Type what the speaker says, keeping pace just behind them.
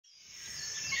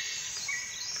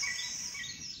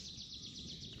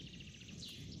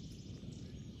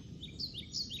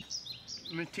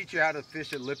I'm gonna teach you how to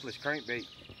fish a lipless crankbait.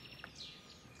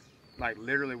 Like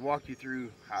literally walk you through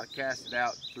how to cast it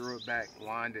out, throw it back,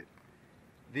 wind it.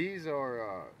 These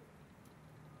are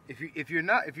if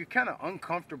you're kind of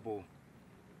uncomfortable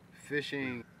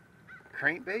fishing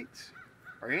crankbaits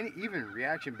or even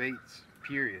reaction baits,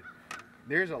 period.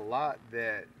 There's a lot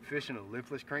that fishing a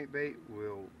lipless crankbait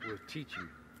will teach you.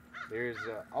 There's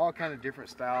all kind of different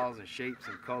styles and shapes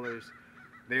and colors.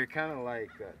 They're kind of like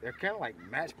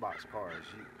matchbox cars.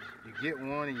 You get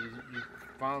one and you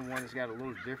find one that's got a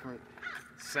little different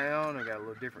sound or got a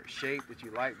little different shape that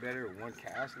you like better. One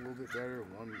casts a little bit better.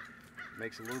 One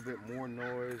makes a little bit more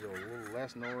noise or a little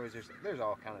less noise. There's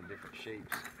all kind of different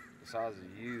shapes, the sizes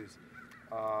you use,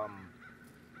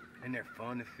 and they're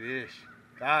fun to fish.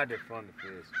 God, they're fun to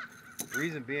fish. The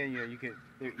reason being, you know,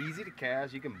 they're easy to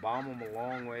cast. You can bomb them a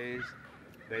long ways.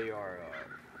 They are.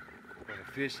 When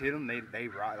the fish hit them, they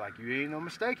ride like you ain't no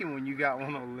mistaken when you got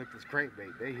one on a lipless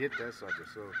crankbait. They hit that sucker.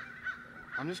 So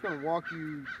I'm just gonna walk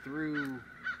you through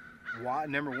why.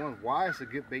 Number one, why it's a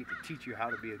good bait to teach you how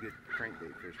to be a good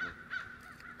crankbait fisherman,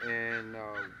 and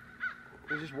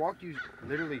we'll just walk you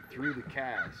literally through the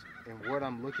cast and what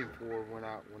I'm looking for when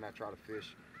I try to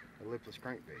fish a lipless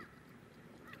crankbait.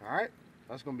 All right,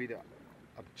 that's gonna be the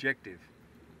objective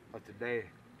of today.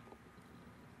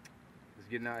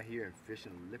 Getting out here and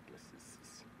fishing liplesses.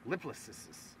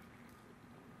 Is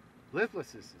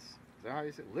that how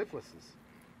you say it? Liplesses?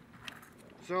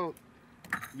 So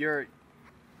your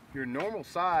normal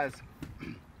size,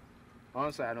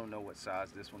 honestly I don't know what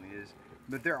size this one is,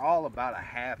 but they're all about a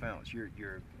 ½ ounce.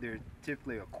 They're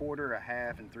typically a quarter, a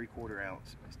half, and 3/4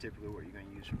 ounce is typically what you're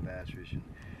gonna use for bass fishing.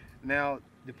 Now,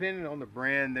 depending on the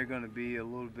brand, they're gonna be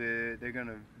they're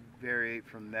gonna vary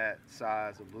from that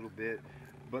size a little bit.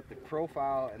 But the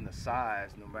profile and the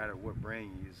size, no matter what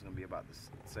brand you use, is going to be about the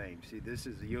same. See, this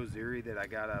is the Yoziri that I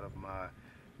got out of my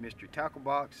mystery tackle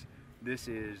box. This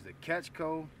is the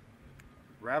Camo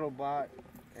Rattlebot,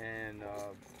 and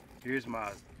here's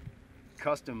my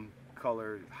custom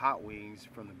colored hot wings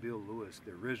from the Bill Lewis,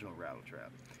 the original rattle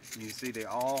trap. And you see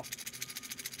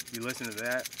you listen to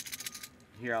that,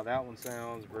 hear how that one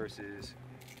sounds versus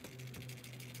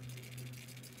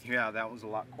hear how that one's a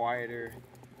lot quieter.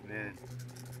 And then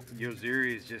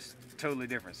Yoziri is just totally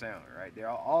different sound, right?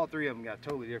 All three of them got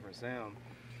totally different sound,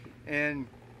 and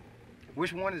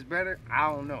which one is better?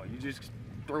 I don't know. You just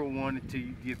throw one until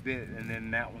you get bit, and then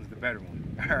that one's the better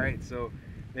one. All right, so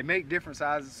they make different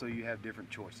sizes, so you have different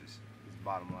choices. Is the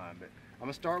bottom line. But I'm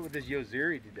gonna start with this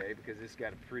Yoziri today because it's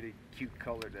got a pretty cute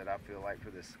color that I feel like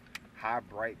for this high,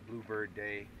 bright bluebird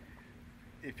day.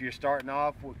 If you're starting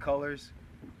off with colors,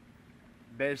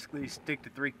 basically stick to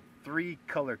three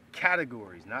color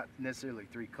categories, not necessarily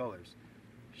 3 colors.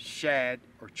 Shad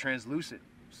or translucent,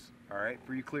 all right,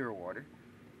 for your clear water.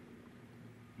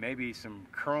 Maybe some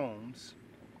chromes,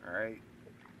 all right,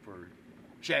 for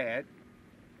shad.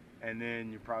 And then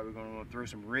you're probably going to want to throw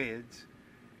some reds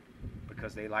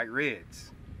because they like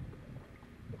reds.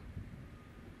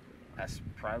 That's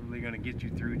probably going to get you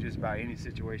through just about any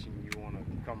situation you want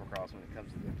to come across when it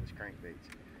comes to lipless crankbaits.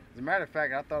 As a matter of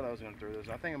fact, I thought I was going to throw this.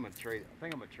 I think I'm going to trade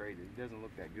it. It doesn't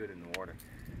look that good in the water.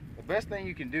 The best thing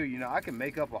you can do, you know, I can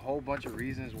make up a whole bunch of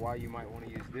reasons why you might want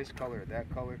to use this color or that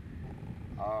color.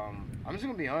 I'm just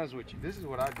going to be honest with you. This is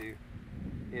what I do,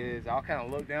 is I'll kind of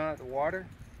look down at the water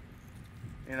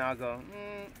and I'll go,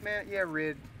 man, yeah,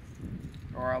 red.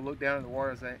 Or I'll look down at the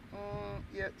water and say,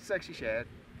 yeah, sexy shad.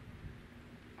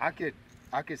 I could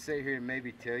sit here and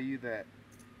maybe tell you that,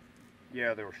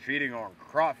 yeah, they were feeding on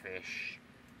crawfish,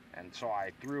 and so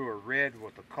I threw a red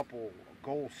with a couple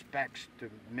gold specks to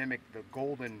mimic the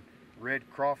golden red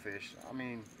crawfish. I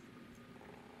mean,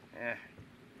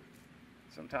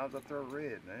 sometimes I throw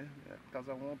red, man, because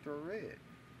I want to throw red.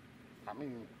 I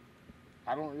mean,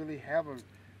 I don't really have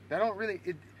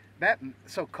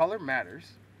so color matters,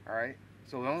 all right?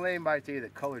 So don't let anybody tell you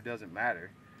that color doesn't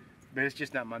matter, but it's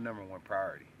just not my #1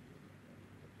 priority.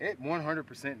 It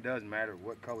 100% does matter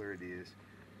what color it is.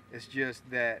 It's just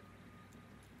that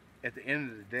at the end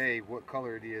of the day, what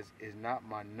color it is not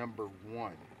my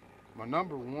 #1. My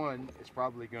 #1 is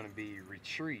probably going to be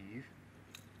retrieve.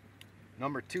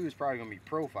 #2 is probably going to be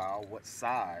profile, what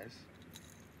size.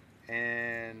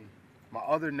 And my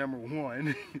other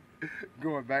 #1,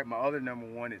 going back, my other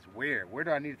 #1 is where. Where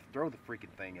do I need to throw the freaking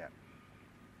thing at?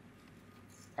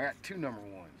 I got 2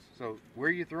 #1s. So where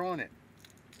are you throwing it?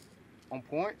 On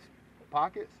points,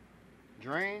 pockets,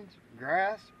 drains,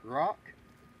 grass, rock,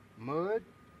 mud.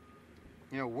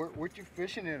 You know, what you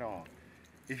fishing it on.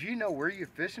 If you know where you're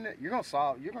fishing it, you're gonna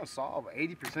solve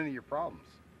 80% of your problems,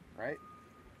 right?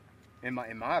 In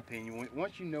my opinion,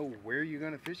 once you know where you're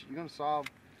gonna fish it, you're gonna solve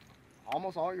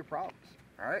almost all your problems.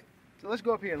 All right. So let's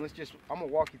go up here and I'm gonna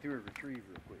walk you through a retrieve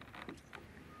real quick.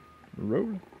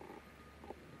 Rolling.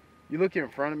 You look in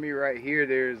front of me right here.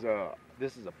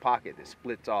 This is a pocket that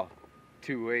splits off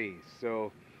two ways.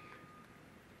 So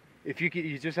if you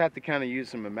just have to kind of use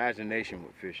some imagination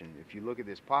with fishing. If you look at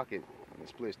this pocket and it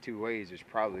splits two ways, there's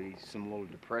probably some little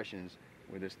depressions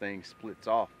where this thing splits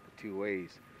off two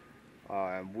ways.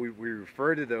 We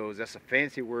refer to those. That's a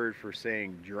fancy word for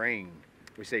saying drain.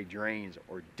 We say drains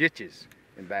or ditches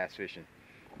in bass fishing.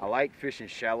 I like fishing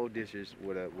shallow ditches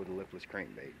with a lipless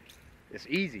crankbait. It's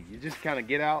easy. You just kind of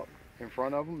get out in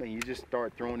front of them and you just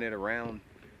start throwing it around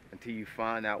until you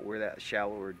find out where that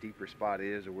shallow or deeper spot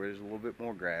is, or where there's a little bit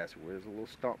more grass, or where there's a little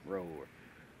stump row,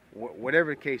 or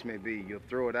whatever the case may be. You'll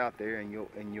throw it out there and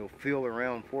you'll feel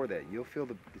around for that. You'll feel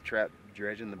the trap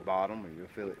dredging the bottom, or you'll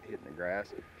feel it hitting the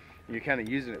grass. And you're kind of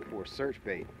using it for a search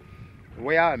bait. The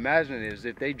way I imagine it is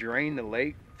if they drain the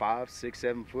lake 5, 6,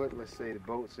 7 foot, let's say the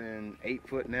boat's in 8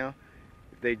 foot now,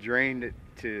 if they drained it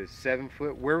to 7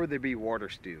 foot, where would there be water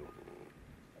still?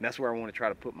 And that's where I want to try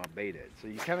to put my bait at. So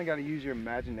you kind of got to use your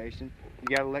imagination.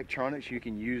 You got electronics, you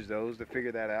can use those to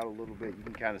figure that out a little bit. You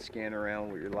can kind of scan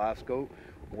around with your live scope,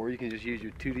 or you can just use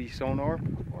your 2D sonar,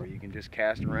 or you can just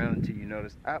cast around until you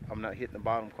notice, I'm not hitting the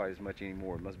bottom quite as much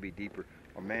anymore. It must be deeper.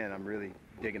 Or man, I'm really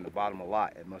digging the bottom a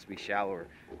lot. It must be shallower.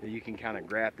 Then you can kind of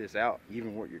graph this out,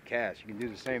 even with your cast. You can do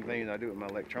the same thing as I do with my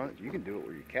electronics. You can do it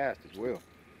with your cast as well.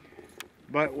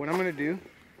 But what I'm going to do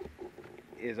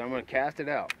is I'm going to cast it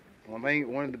out.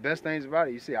 One of the best things about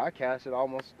it, you see, I cast it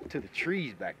almost to the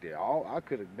trees back there. I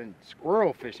could have been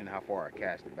squirrel fishing how far I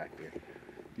cast it back there.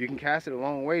 You can cast it a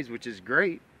long ways, which is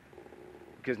great,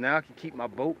 because now I can keep my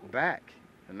boat back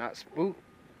and not spook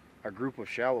a group of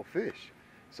shallow fish.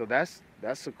 So that's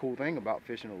the cool thing about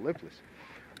fishing a lipless.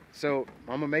 So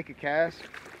I'm gonna make a cast.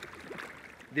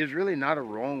 There's really not a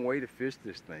wrong way to fish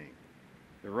this thing.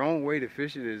 The wrong way to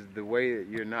fish it is the way that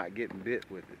you're not getting bit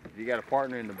with it. If you got a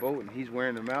partner in the boat and he's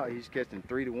wearing them out, he's catching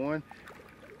 3 to 1,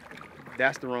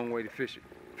 that's the wrong way to fish it.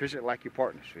 Fish it like your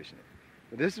partner's fishing it.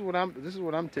 But this is what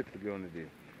I'm typically going to do.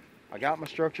 I got my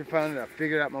structure found, I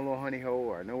figured out my little honey hole,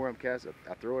 or I know where I'm casting,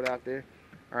 I throw it out there.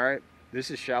 All right, this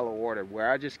is shallow water.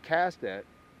 Where I just cast at,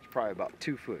 it's probably about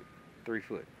 2 foot, 3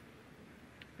 foot.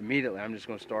 Immediately, I'm just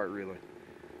going to start reeling.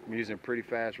 I'm using a pretty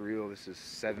fast reel. This is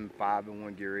 7.5 to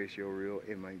 1 gear ratio reel.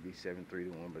 It might be 7.3 to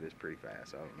 1, but it's pretty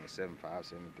fast. I don't know,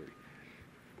 7.5, 7.3.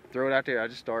 Throw it out there. I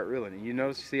just start reeling, and you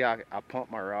notice, see, I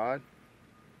pump my rod.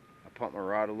 I pump my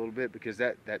rod a little bit because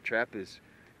that trap is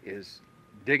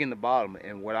digging the bottom.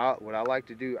 And what I like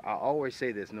to do, I always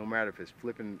say this, no matter if it's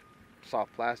flipping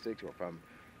soft plastics or if I'm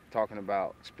talking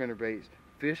about spinner baits,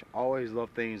 fish always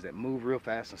love things that move real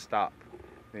fast and stop.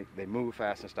 They move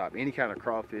fast and stop. Any kind of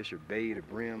crawfish or bait or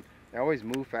brim, they always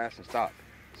move fast and stop.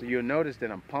 So you'll notice that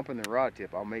I'm pumping the rod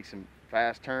tip. I'll make some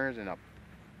fast turns, and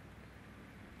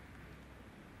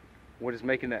what it's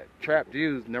making that trap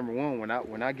do is, number one,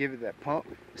 when I give it that pump,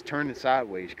 it's turning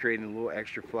sideways, creating a little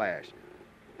extra flash.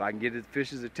 If I can get the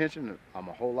fish's attention, I'm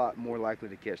a whole lot more likely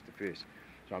to catch the fish.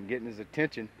 So I'm getting his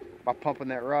attention by pumping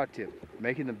that rod tip,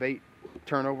 making the bait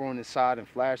turn over on the side and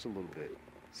flash a little bit.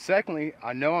 Secondly,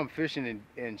 I know I'm fishing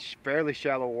in fairly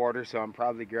shallow water, so I'm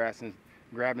probably grabbing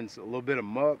a little bit of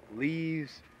muck,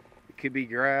 leaves. It could be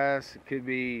grass, it could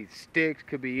be sticks,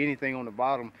 could be anything on the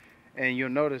bottom. And you'll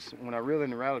notice when I reel in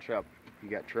the rattle trap, you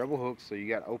got treble hooks, so you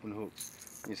got open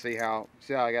hooks. You see how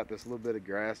I got this little bit of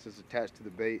grass that's attached to the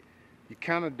bait? You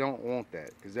kind of don't want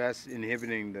that, because that's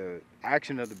inhibiting the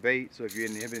action of the bait. So if you're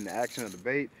inhibiting the action of the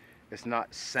bait, it's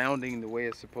not sounding the way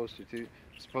it's supposed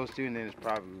to, and then it's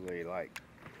probably like,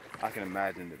 I can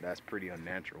imagine that's pretty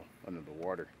unnatural under the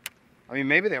water. I mean,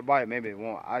 maybe they'll bite it, maybe they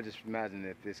won't. I just imagine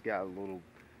if it's got a little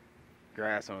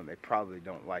grass on it, they probably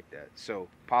don't like that. So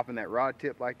popping that rod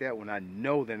tip like that, when I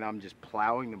know that I'm just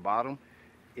plowing the bottom,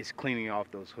 it's cleaning off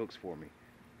those hooks for me.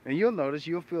 And you'll notice,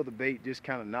 you'll feel the bait just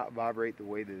kind of not vibrate the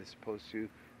way that it's supposed to,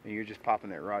 and you're just popping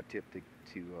that rod tip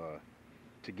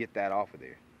to get that off of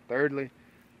there. Thirdly,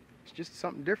 it's just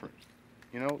something different.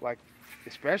 You know, like,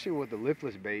 especially with the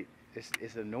lipless bait,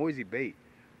 it's a noisy bait.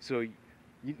 So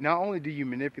not only do you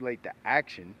manipulate the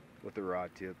action with the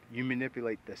rod tip, you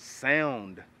manipulate the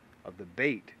sound of the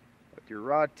bait with your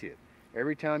rod tip.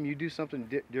 Every time you do something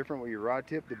different with your rod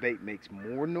tip, the bait makes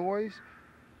more noise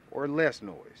or less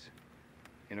noise.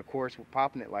 And of course, with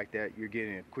popping it like that, you're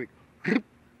getting a quick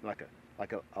like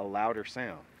a louder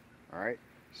sound. All right,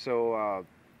 so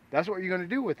that's what you're going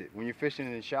to do with it when you're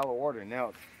fishing in shallow water.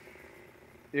 Now,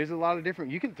 there's a lot of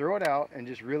different, you can throw it out and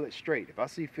just reel it straight. If I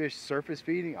see fish surface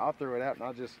feeding, I'll throw it out and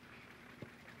I'll just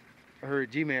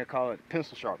heard G-Man call it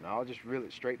pencil sharpener. I'll just reel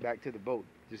it straight back to the boat.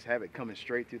 Just have it coming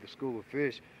straight through the school of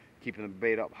fish, keeping the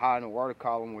bait up high in the water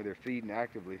column where they're feeding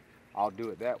actively. I'll do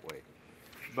it that way.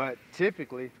 But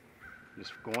typically,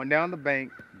 just going down the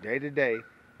bank day to day,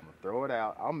 I'm gonna throw it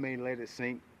out. I may let it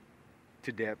sink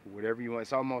to depth, whatever you want.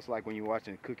 It's almost like when you're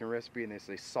watching a cooking recipe and they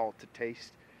say salt to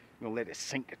taste. You're gonna let it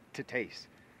sink to taste.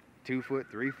 2 foot,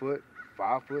 3 foot,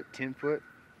 5 foot, 10 foot.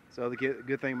 So the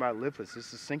good thing about Lipless,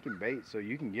 it's a sinking bait, so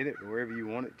you can get it wherever you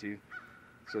want it to.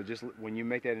 So just when you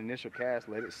make that initial cast,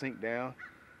 let it sink down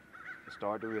and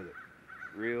start to reel it.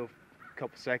 Reel,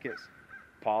 couple seconds,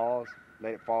 pause,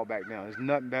 let it fall back down. There's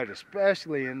nothing better,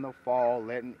 especially in the fall,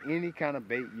 letting any kind of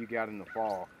bait you got in the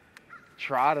fall,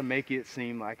 try to make it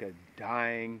seem like a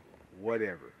dying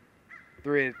whatever.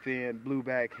 Threadfin,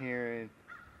 blueback herring,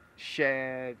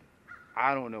 shad,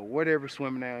 I don't know, whatever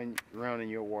swimming around in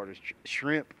your waters,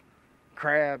 shrimp,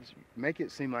 crabs, make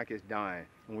it seem like it's dying.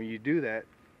 And when you do that,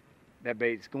 that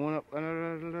bait's going up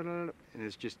and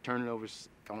it's just turning over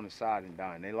on the side and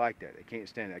dying. They like that. They can't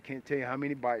stand it. I can't tell you how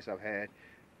many bites I've had.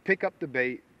 Pick up the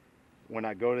bait when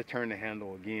I go to turn the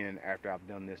handle again after I've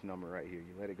done this number right here.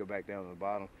 You let it go back down to the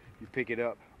bottom. You pick it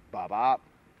up, bop, bop,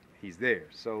 he's there.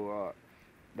 So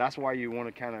that's why you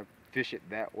want to kind of fish it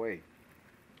that way.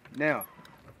 Now,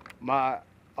 my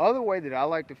other way that I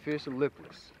like to fish a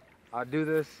lipless, I do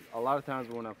this a lot of times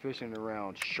when I'm fishing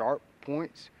around sharp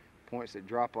points that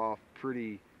drop off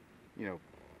pretty,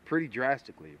 pretty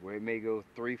drastically, where it may go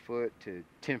 3 foot to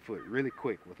 10 foot really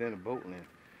quick within a boat length,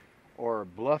 or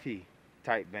bluffy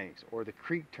type banks, or the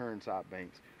creek turn type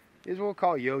banks. This is what we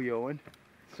call yo-yoing.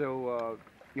 So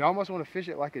you almost want to fish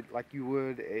it like you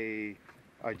would a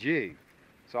jig.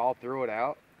 So I'll throw it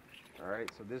out. All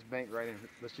right, so this bank right in,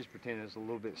 let's just pretend it's a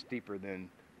little bit steeper than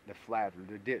the flat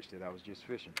or the ditch that I was just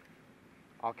fishing.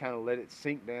 I'll kind of let it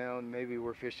sink down. Maybe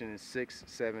we're fishing in 6,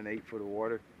 7, 8 foot of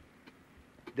water.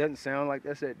 Doesn't sound like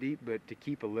that's that deep, but to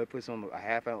keep a lipless on a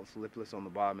half-ounce lipless on the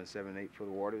bottom in 7, 8 foot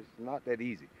of water, it's not that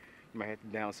easy. You might have to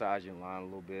downsize your line a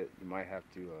little bit. You might have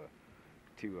to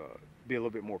be a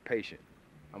little bit more patient.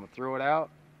 I'm gonna throw it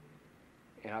out,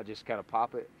 and I'll just kind of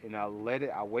pop it, and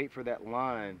I'll wait for that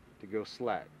line to go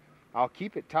slack. I'll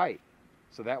keep it tight,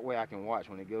 so that way I can watch.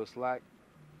 When it goes slack,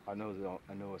 I know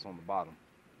it's on the bottom.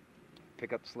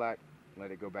 Pick up the slack, let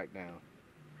it go back down.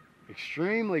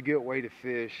 Extremely good way to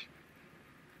fish.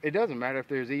 It doesn't matter if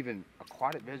there's even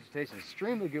aquatic vegetation.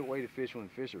 Extremely good way to fish when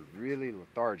fish are really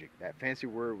lethargic. That fancy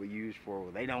word we use for,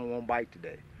 well, they don't want to bite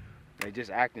today. They're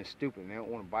just acting stupid and they don't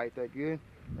want to bite that good,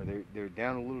 or they're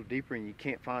down a little deeper and you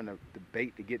can't find the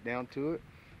bait to get down to it.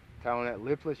 Tie on that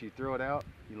lipless, you throw it out,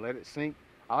 you let it sink.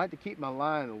 I like to keep my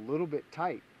line a little bit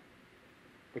tight,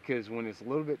 because when it's a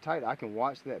little bit tight, I can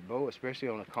watch that boat, especially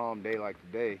on a calm day like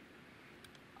today.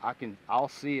 I'll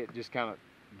see it just kind of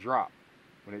drop.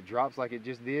 When it drops like it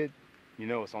just did, you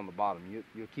know it's on the bottom.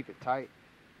 You'll keep it tight,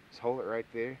 just hold it right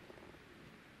there,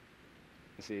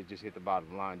 and see it just hit the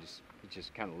bottom line. It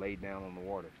just kind of laid down on the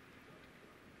water.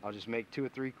 I'll just make 2 or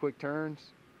 3 quick turns,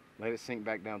 let it sink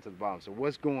back down to the bottom. So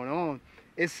what's going on?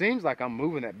 It seems like I'm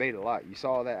moving that bait a lot. You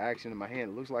saw that action in my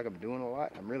hand. It looks like I'm doing a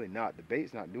lot. I'm really not. The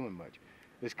bait's not doing much.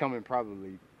 It's coming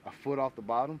probably a foot off the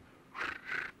bottom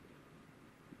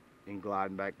and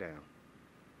gliding back down.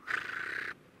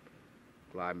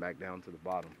 Gliding back down to the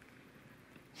bottom.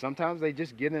 Sometimes they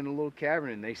just get in a little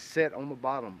cavern and they set on the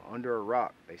bottom under a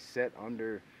rock. They set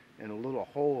under in a little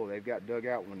hole they've got dug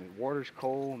out when the water's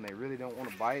cold and they really don't want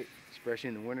to bite, especially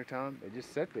in the wintertime. They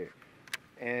just sit there.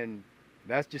 And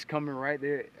that's just coming right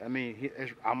there. I mean,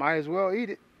 I might as well eat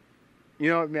it. You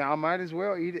know what I mean? I might as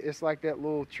well eat it. It's like that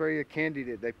little tray of candy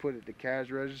that they put at the cash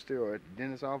register or at the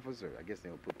dentist's office, or I guess they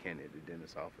don't put candy at the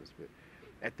dentist's office, but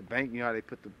at the bank, you know how they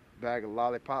put the bag of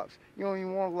lollipops? You don't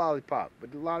even want a lollipop,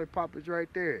 but the lollipop is right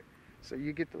there. So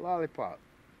you get the lollipop.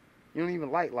 You don't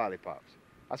even like lollipops.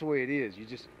 That's the way it is. You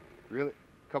just reel it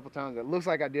a couple times. It looks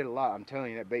like I did a lot. I'm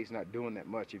telling you, that bait's not doing that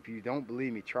much. If you don't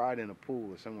believe me, try it in a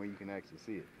pool or somewhere you can actually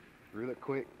see it. Reel it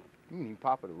quick. You can even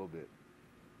pop it a little bit.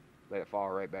 Let it fall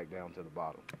right back down to the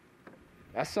bottom.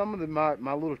 That's some of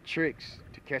my little tricks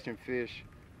to catching fish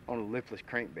on the lipless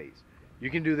crankbaits. You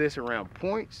can do this around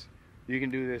points. You can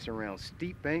do this around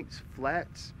steep banks,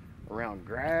 flats, around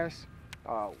grass,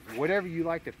 whatever you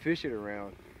like to fish it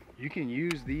around. You can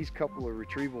use these couple of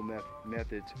retrieval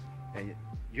methods, and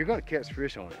you're going to catch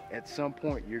fish on it. At some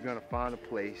point, you're going to find a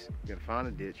place, you're going to find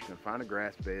a ditch, you're going to find a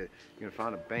grass bed, you're going to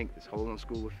find a bank that's holding a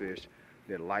school of fish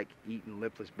that like eating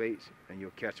lipless baits, and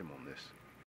you'll catch them on this.